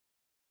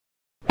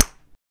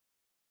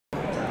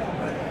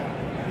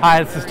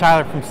Hi, this is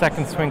Tyler from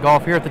Second Swing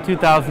Golf here at the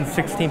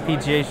 2016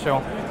 PGA Show.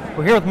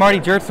 We're here with Marty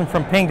Jertsen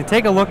from Ping to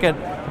take a look at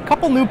a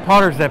couple new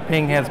putters that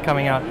Ping has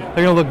coming out.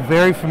 They're going to look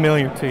very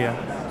familiar to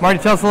you. Marty,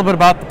 tell us a little bit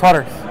about the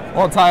putters.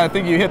 Well, Ty, I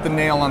think you hit the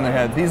nail on the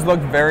head. These look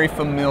very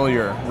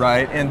familiar,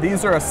 right? And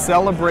these are a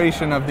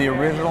celebration of the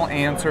original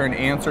Anser and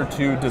Anser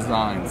 2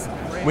 designs.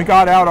 We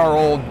got out our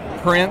old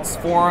prints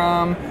for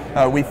them.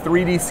 We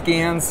 3D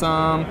scanned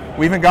some.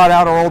 We even got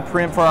out our old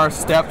print for our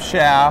step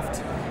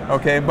shaft.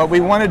 Okay, but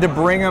we wanted to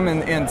bring them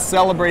and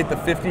celebrate the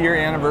 50-year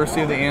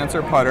anniversary of the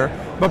Anser putter,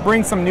 but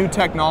bring some new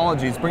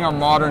technologies, bring our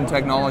modern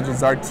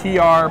technologies, our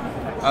TR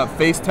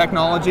face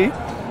technology,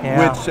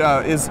 which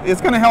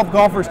is going to help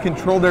golfers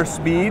control their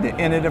speed,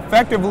 and it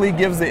effectively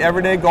gives the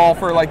everyday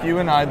golfer like you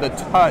and I the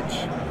touch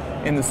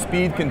and the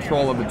speed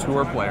control of the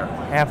tour player,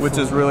 which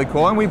is really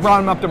cool. And we brought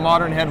them up to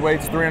modern head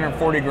weights,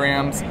 340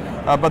 grams,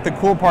 but the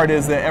cool part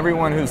is that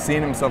everyone who's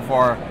seen them so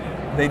far,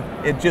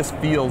 it just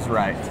feels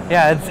right.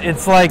 Yeah,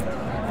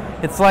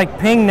 it's like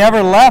Ping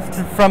never left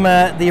from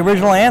the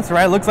original Anser,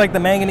 right? It looks like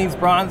the manganese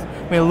bronze.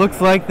 I mean, it looks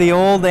like the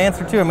old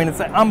Anser 2. I mean, it's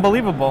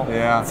unbelievable.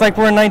 Yeah. It's like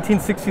we're in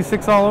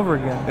 1966 all over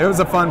again. It was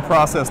a fun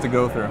process to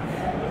go through.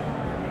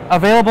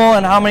 Available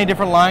in how many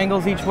different lie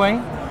angles each way?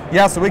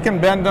 Yeah, so we can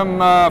bend them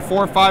 4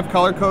 or 5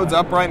 color codes,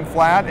 upright and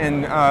flat,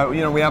 and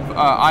we have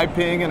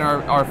iPing and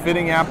our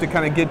fitting app to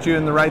kind of get you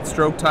in the right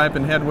stroke type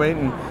and head weight,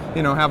 and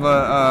have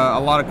a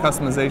lot of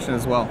customization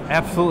as well.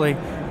 Absolutely.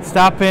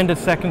 Stop in to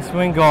Second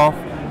Swing Golf.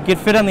 Get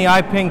fit on the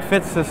iPing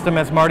Fit system,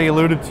 as Marty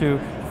alluded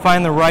to.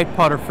 Find the right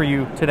putter for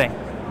you today.